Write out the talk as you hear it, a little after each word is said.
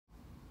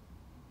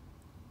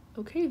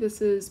Okay,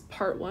 this is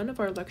part one of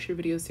our lecture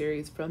video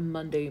series from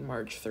Monday,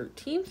 March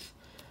 13th,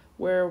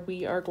 where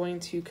we are going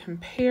to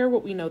compare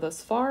what we know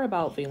thus far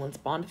about valence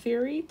bond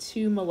theory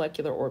to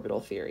molecular orbital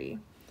theory.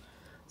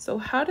 So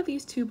how do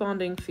these two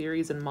bonding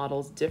theories and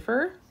models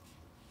differ?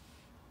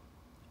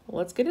 Well,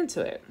 let's get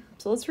into it.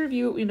 So let's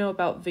review what we know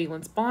about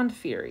valence bond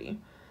theory.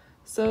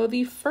 So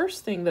the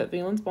first thing that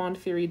valence bond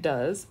theory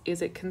does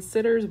is it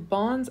considers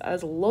bonds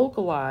as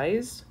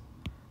localized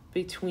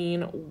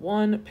between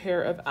one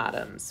pair of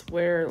atoms,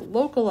 where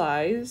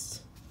localized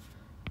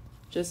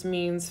just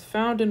means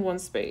found in one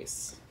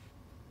space.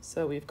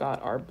 So we've got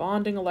our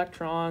bonding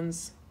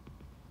electrons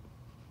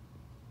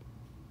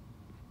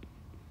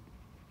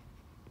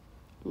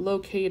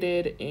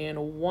located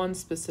in one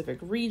specific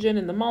region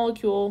in the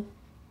molecule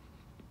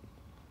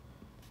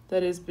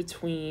that is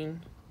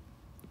between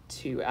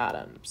two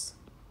atoms.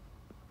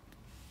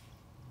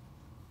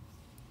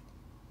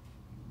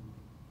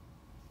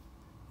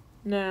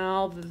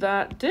 Now,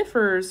 that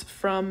differs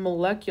from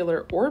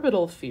molecular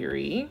orbital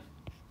theory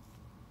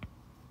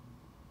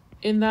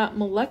in that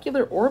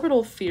molecular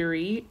orbital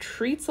theory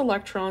treats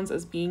electrons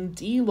as being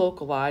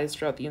delocalized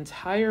throughout the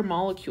entire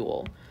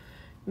molecule,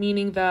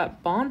 meaning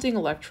that bonding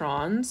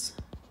electrons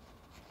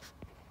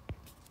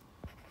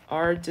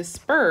are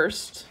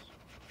dispersed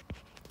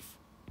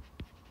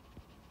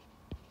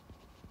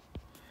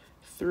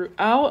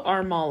throughout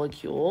our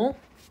molecule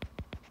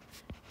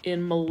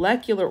in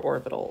molecular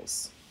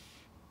orbitals,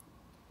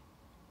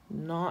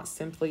 not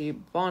simply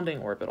bonding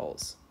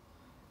orbitals.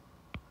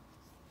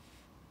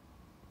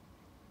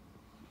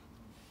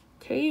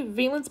 Okay,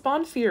 valence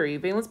bond theory.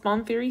 Valence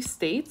bond theory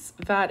states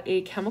that a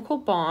chemical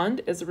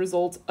bond is a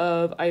result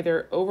of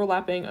either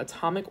overlapping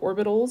atomic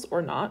orbitals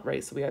or not,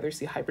 right? So we either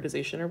see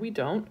hybridization or we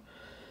don't.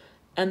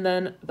 And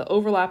then the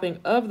overlapping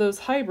of those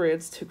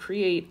hybrids to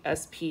create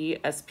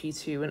sp,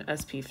 sp2, and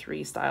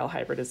sp3 style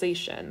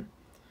hybridization.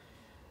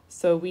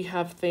 So we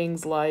have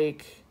things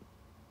like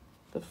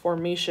the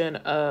formation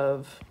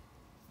of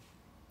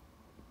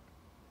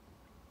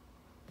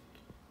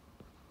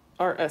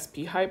our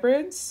sp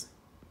hybrids,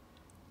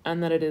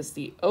 and then it is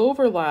the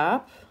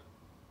overlap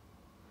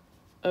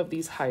of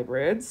these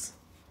hybrids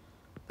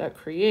that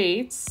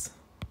creates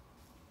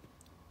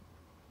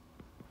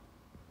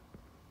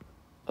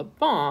a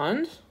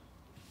bond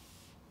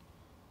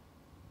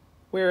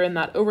wherein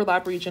that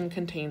overlap region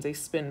contains a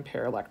spin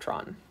pair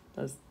electron.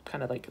 That's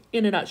kind of like,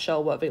 in a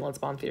nutshell, what valence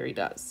bond theory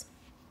does.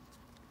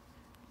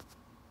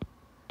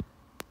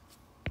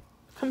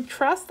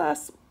 Contrast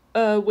this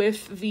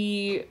with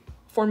the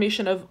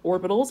formation of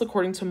orbitals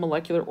according to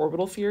molecular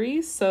orbital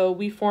theory. So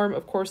we form,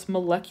 of course,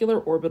 molecular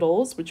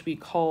orbitals, which we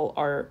call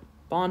our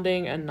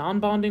bonding and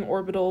non-bonding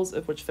orbitals,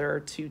 of which there are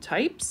two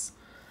types.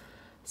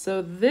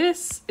 So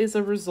this is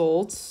a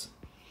result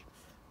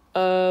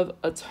of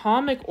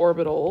atomic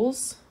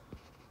orbitals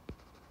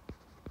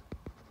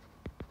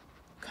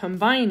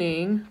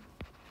combining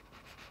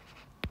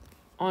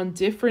on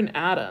different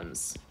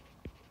atoms,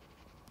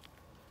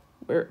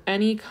 where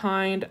any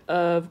kind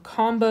of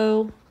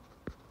combo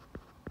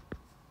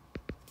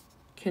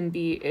can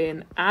be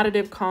an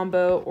additive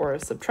combo or a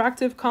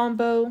subtractive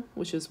combo,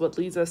 which is what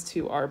leads us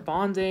to our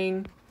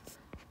bonding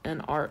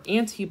and our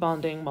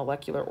anti-bonding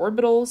molecular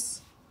orbitals.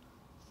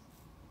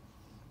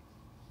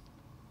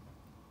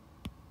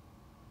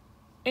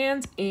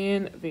 And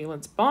in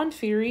valence bond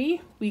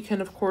theory, we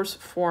can of course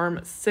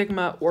form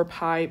sigma or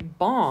pi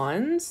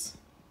bonds,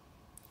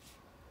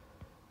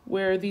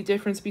 where the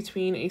difference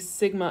between a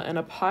sigma and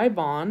a pi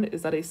bond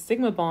is that a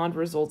sigma bond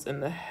results in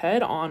the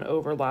head-on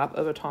overlap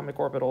of atomic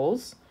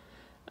orbitals,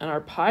 and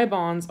our pi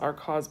bonds are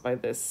caused by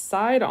this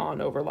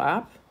side-on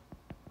overlap.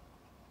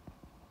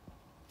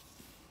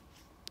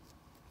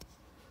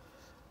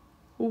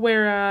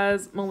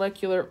 Whereas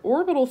molecular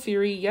orbital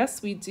theory,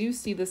 yes, we do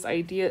see this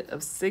idea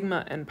of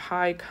sigma and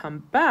pi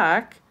come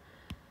back.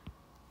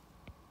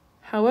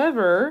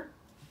 However,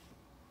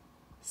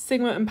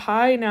 sigma and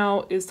pi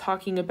now is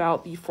talking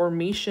about the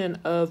formation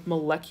of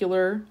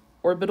molecular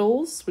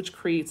orbitals, which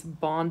creates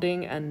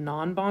bonding and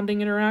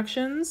non-bonding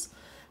interactions,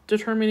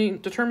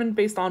 determined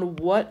based on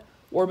what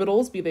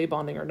orbitals, be they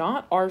bonding or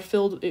not, are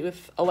filled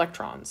with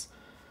electrons.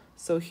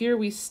 So here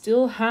we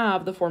still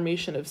have the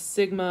formation of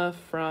sigma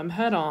from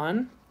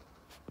head-on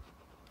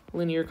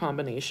linear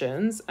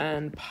combinations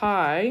and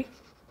pi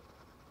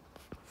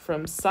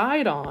from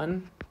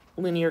side-on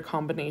linear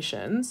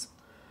combinations.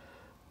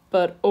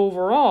 But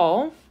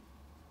overall,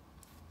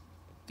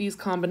 these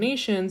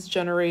combinations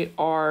generate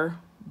our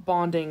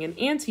bonding and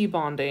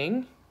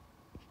anti-bonding.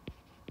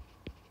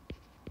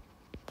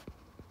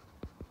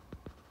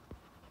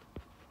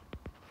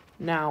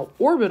 Now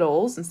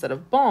orbitals instead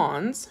of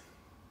bonds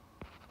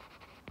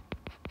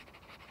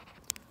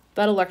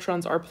that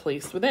electrons are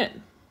placed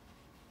within.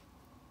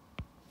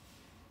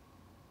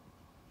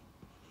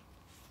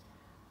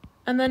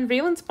 And then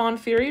valence bond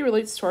theory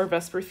relates to our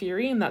VSEPR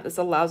theory in that this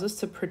allows us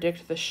to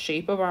predict the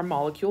shape of our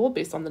molecule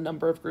based on the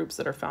number of groups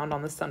that are found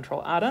on the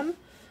central atom.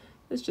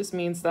 This just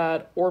means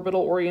that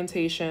orbital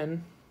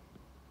orientation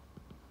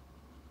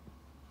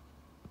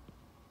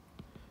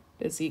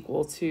is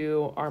equal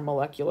to our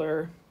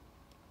molecular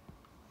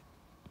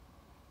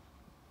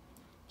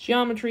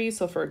geometry.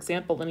 So for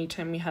example,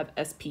 anytime we have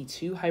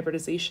sp2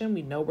 hybridization,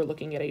 we know we're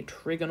looking at a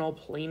trigonal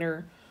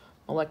planar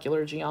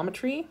molecular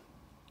geometry.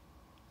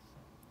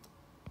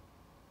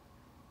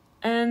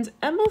 And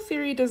MO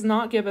theory does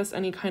not give us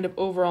any kind of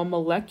overall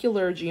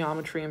molecular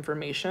geometry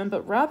information,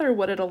 but rather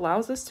what it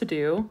allows us to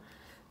do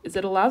is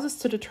it allows us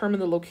to determine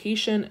the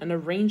location and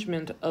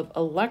arrangement of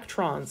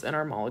electrons in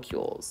our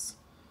molecules.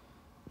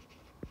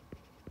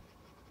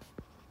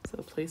 So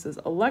it places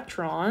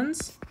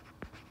electrons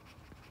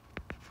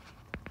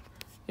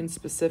in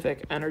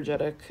specific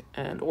energetic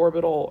and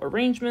orbital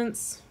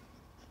arrangements.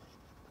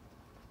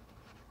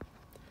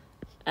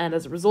 And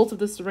as a result of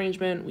this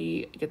arrangement,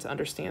 we get to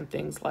understand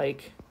things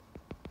like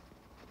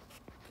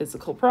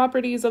physical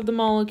properties of the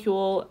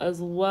molecule, as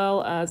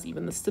well as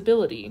even the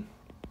stability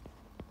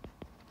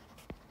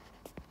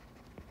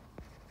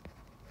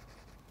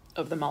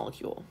of the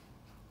molecule.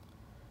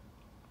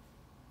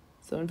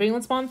 So in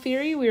valence bond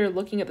theory, we are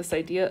looking at this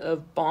idea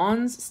of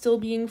bonds still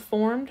being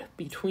formed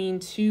between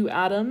two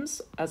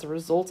atoms as a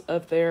result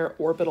of their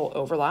orbital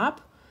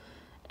overlap.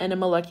 And in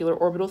molecular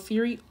orbital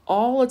theory,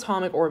 all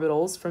atomic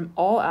orbitals from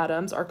all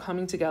atoms are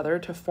coming together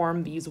to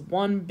form these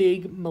one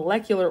big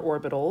molecular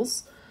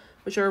orbitals,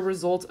 which are a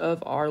result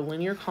of our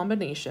linear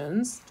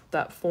combinations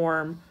that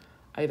form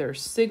either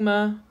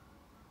sigma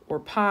or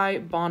pi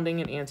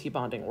bonding and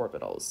anti-bonding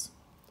orbitals.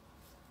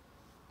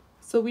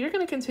 So we are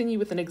going to continue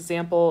with an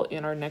example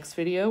in our next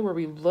video where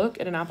we look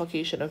at an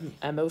application of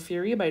MO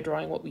theory by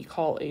drawing what we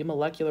call a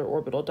molecular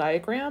orbital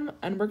diagram.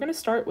 And we're going to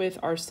start with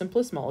our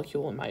simplest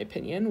molecule, in my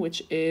opinion,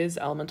 which is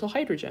elemental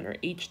hydrogen, or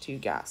H2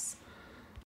 gas.